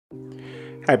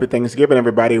Happy Thanksgiving,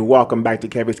 everybody. Welcome back to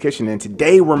Kevin's Kitchen, and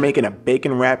today we're making a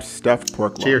bacon wrapped stuffed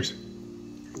pork loin. Cheers.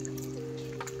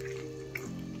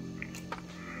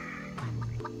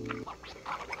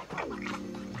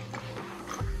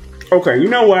 Okay, you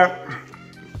know what?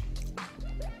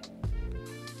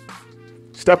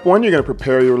 Step one, you're gonna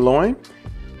prepare your loin.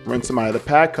 Rinse them out of the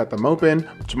pack, cut them open.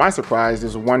 To my surprise,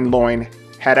 this one loin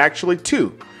had actually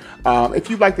two.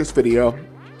 If you like this video,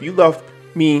 if you love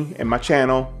me and my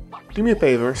channel, do me a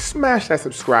favor, smash that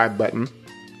subscribe button.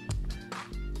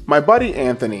 My buddy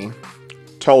Anthony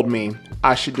told me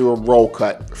I should do a roll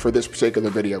cut for this particular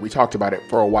video. We talked about it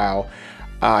for a while.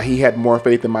 He had more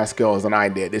faith in my skills than I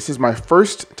did. This is my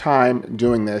first time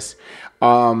doing this.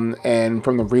 And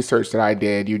from the research that I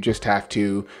did, you just have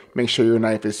to make sure your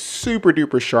knife is super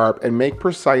duper sharp and make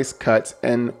precise cuts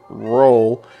and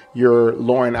roll your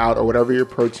loin out, or whatever your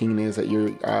protein is that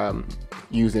you're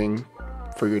using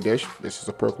for your dish. This is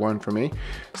a pork loin for me.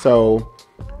 So,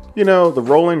 you know, the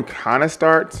rolling kind of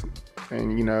starts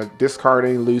and, you know,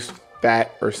 discarding loose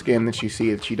fat or skin that you see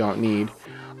that you don't need.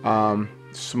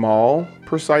 Small,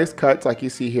 precise cuts like you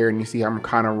see here, and you see I'm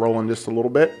kind of rolling just a little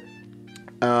bit.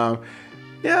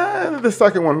 Yeah, the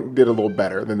second one did a little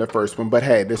better than the first one, but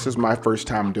hey, this is my first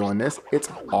time doing this. It's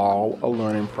all a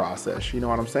learning process, you know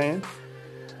what I'm saying?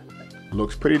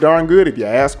 Looks pretty darn good if you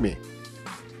ask me.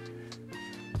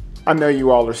 I know you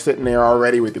all are sitting there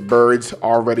already with the birds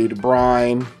all ready to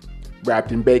brine,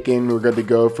 wrapped in bacon. We're good to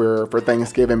go for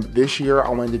Thanksgiving. But this year, I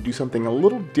wanted to do something a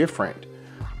little different,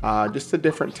 just a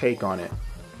different take on it.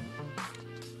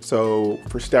 So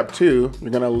for step two, you're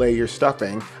gonna lay your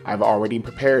stuffing. I've already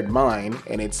prepared mine,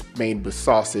 and it's made with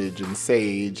sausage and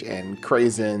sage and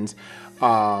craisins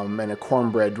and a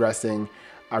cornbread dressing.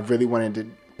 I really wanted to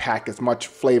pack as much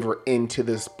flavor into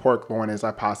this pork loin as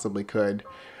I possibly could.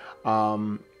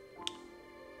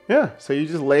 Yeah, so you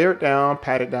just layer it down,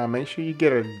 pat it down, make sure you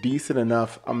get a decent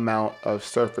enough amount of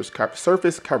surface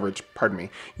coverage, pardon me.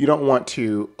 You don't want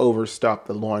to overstuff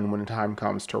the loin when the time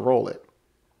comes to roll it.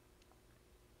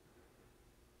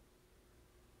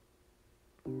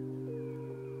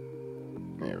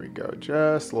 There we go,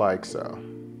 just like so.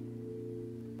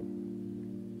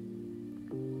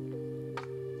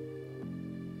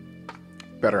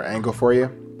 Better angle for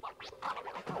you.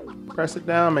 Press it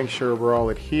down, make sure we're all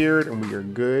adhered, and we are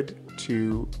good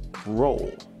to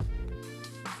roll.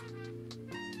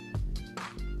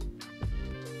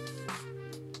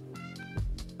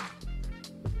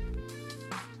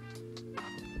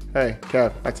 Hey,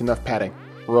 Kev, that's enough patting.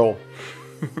 Roll.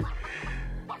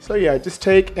 So yeah, just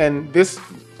take, and this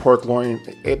pork loin,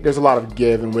 there's a lot of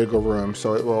give and wiggle room,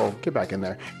 so it will, get back in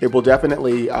there. It will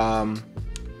definitely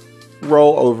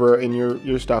roll over, and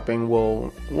your stuffing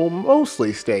will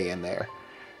mostly stay in there.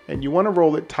 And you want to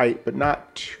roll it tight, but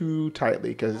not too tightly,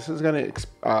 because this is going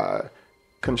to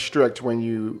constrict when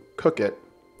you cook it.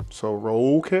 So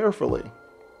roll carefully.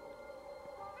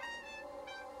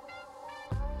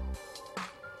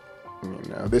 You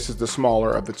know, this is the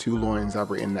smaller of the two loins that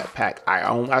were in that pack.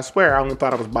 I swear I only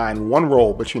thought I was buying one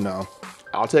roll, but you know,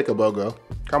 I'll take a BOGO.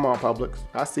 Come on, Publix,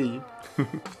 I see you.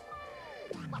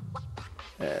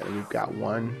 And we've got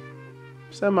one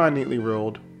semi-neatly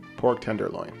rolled pork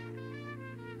tenderloin.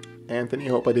 Anthony,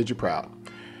 hope I did you proud.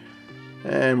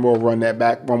 And we'll run that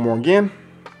back one more again.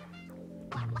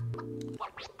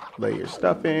 Lay your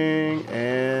stuffing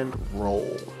and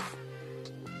roll.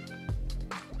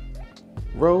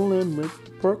 Rolling with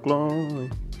the pork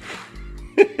loin.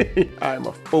 I'm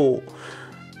a fool.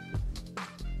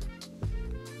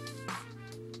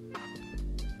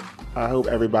 I hope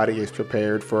everybody is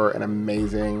prepared for an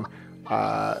amazing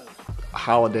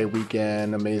holiday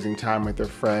weekend, amazing time with their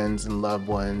friends and loved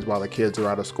ones while the kids are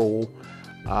out of school.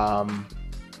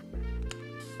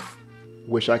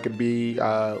 Wish I could be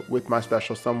with my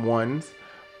special someones,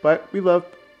 but we love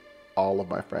all of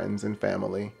my friends and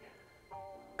family.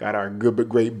 Got our good but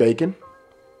great bacon.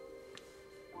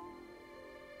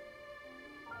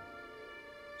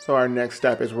 So our next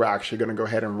step is we're actually going to go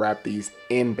ahead and wrap these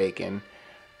in bacon.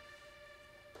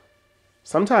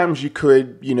 Sometimes you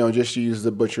could, you know, just use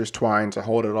the butcher's twine to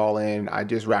hold it all in. I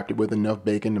just wrapped it with enough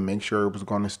bacon to make sure it was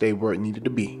going to stay where it needed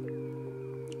to be.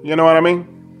 You know what I mean?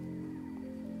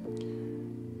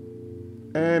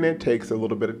 And it takes a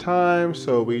little bit of time,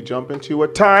 so we jump into a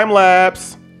time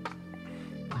lapse.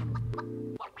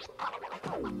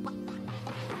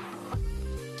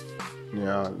 You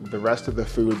know, the rest of the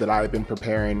food that I've been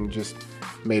preparing just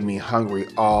made me hungry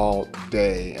all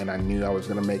day, and I knew I was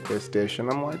going to make this dish, and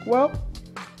I'm like, well,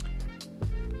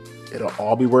 it'll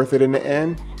all be worth it in the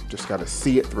end. Just got to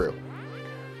see it through.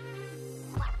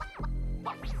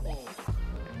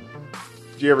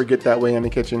 Do you ever get that way in the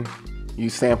kitchen? You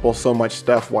sample so much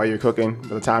stuff while you're cooking. By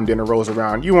the time dinner rolls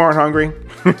around, you aren't hungry.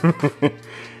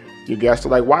 Your guests are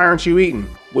like, why aren't you eating?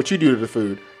 What you do to the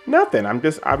food? Nothing. I'm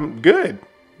good.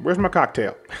 Where's my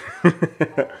cocktail?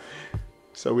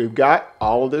 So we've got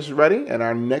all of this ready, and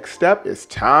our next step is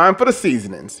time for the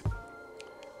seasonings.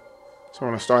 So we're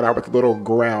gonna start out with a little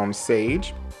ground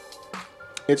sage.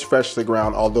 It's freshly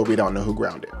ground, although we don't know who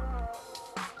ground it.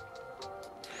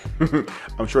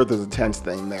 I'm sure there's a tense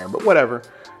thing there, but whatever.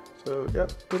 So,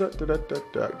 yep,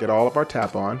 get all of our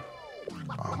tap on.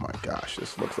 Oh my gosh,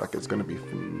 this looks like it's gonna be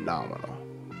phenomenal.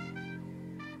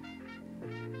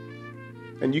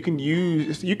 And you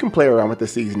can play around with the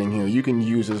seasoning here. You can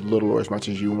use as little or as much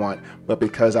as you want, but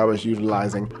because I was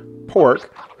utilizing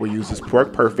pork, we'll use this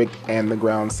Pork Perfect and the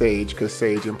ground sage, because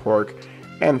sage and pork,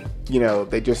 and you know,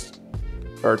 they just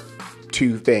are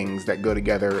two things that go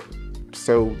together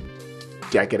so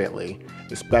decadently,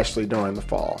 especially during the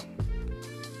fall.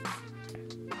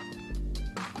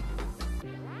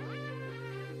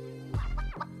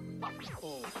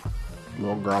 A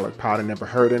little garlic powder never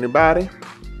hurt anybody.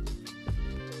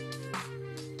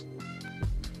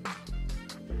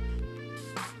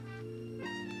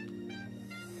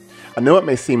 I know it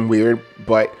may seem weird,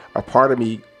 but a part of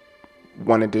me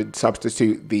wanted to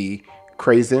substitute the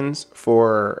craisins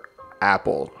for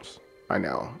apples. I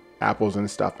know, apples and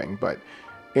stuffing, but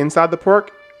inside the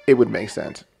pork, it would make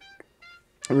sense.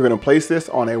 We're gonna place this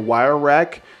on a wire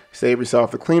rack, save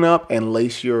yourself the cleanup, and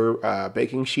lace your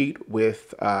baking sheet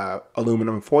with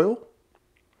aluminum foil.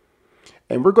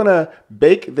 And we're gonna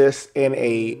bake this in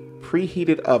a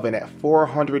preheated oven at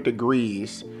 400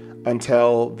 degrees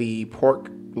until the pork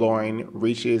loin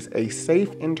reaches a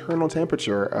safe internal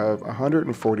temperature of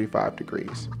 145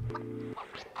 degrees.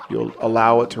 You'll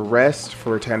allow it to rest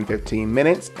for 10-15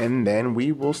 minutes, and then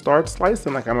we will start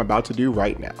slicing like I'm about to do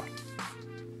right now.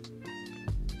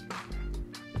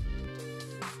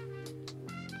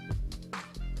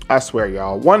 I swear,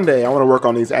 y'all, one day I want to work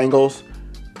on these angles,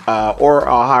 or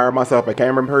I'll hire myself a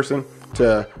camera person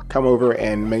to come over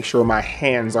and make sure my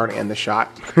hands aren't in the shot.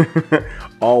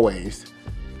 Always.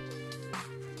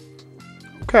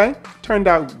 Okay, turned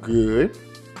out good.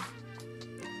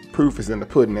 Proof is in the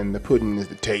pudding, and the pudding is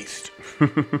the taste.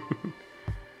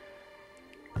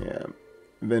 Yeah.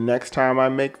 The next time I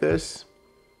make this,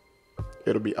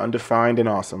 it'll be undefined and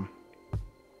awesome.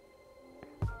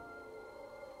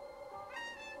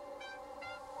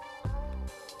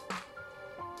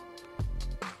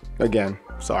 Again,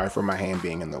 sorry for my hand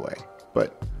being in the way,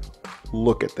 but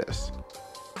look at this.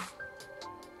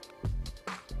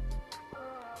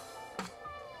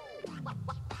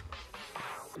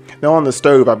 Now on the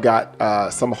stove, I've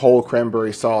got some whole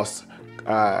cranberry sauce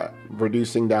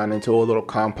reducing down into a little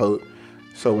compote.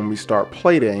 So when we start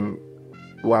plating,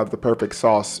 we'll have the perfect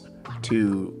sauce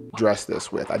to dress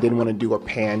this with. I didn't want to do a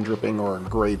pan dripping or a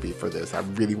gravy for this. I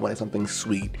really wanted something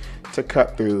sweet to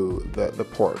cut through the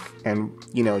pork. And,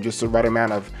 you know, just the right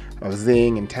amount of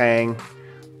zing and tang.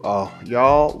 Oh,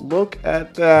 y'all, look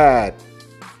at that.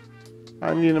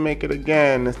 I need to make it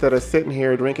again instead of sitting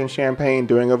here drinking champagne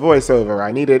doing a voiceover.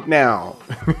 I need it now.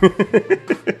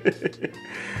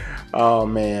 Oh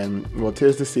man, well,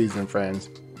 'tis the season, friends.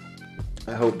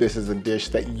 I hope this is a dish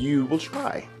that you will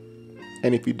try.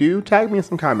 And if you do, tag me in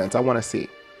some comments. I want to see.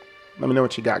 Let me know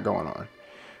what you got going on.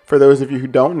 For those of you who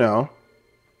don't know,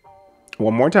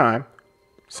 one more time,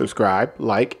 subscribe,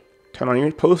 like, turn on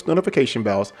your post notification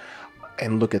bells,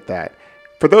 and look at that.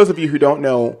 For those of you who don't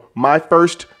know, my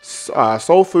first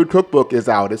soul food cookbook is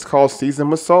out. It's called Season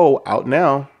with Soul, out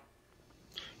now.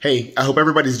 Hey, I hope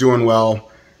everybody's doing well.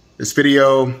 This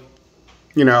video,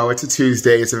 you know, it's a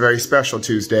Tuesday. It's a very special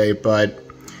Tuesday, but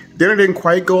dinner didn't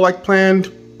quite go like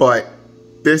planned, but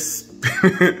this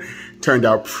turned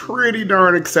out pretty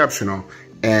darn exceptional.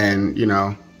 And, you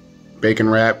know, bacon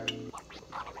wrapped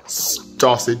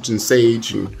sausage and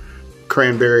sage and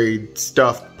cranberry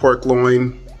stuffed pork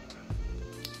loin.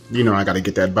 You know I gotta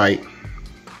get that bite.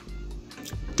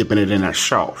 Dipping it in that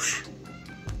sauce.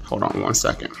 Hold on one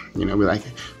second. You know,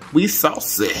 we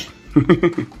saucy.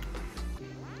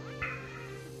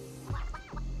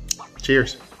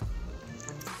 Cheers.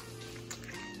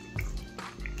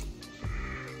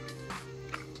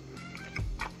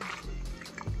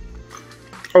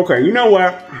 Okay, you know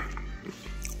what?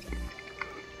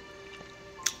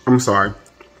 I'm sorry.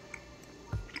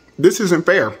 This isn't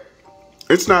fair.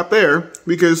 It's not there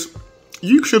because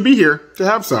you should be here to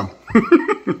have some.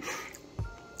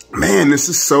 Man, this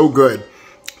is so good.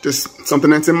 Just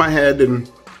something that's in my head and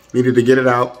needed to get it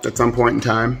out at some point in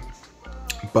time.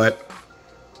 But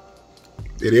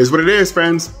it is what it is,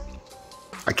 friends.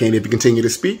 I can't even continue to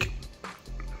speak.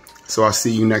 So I'll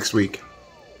see you next week.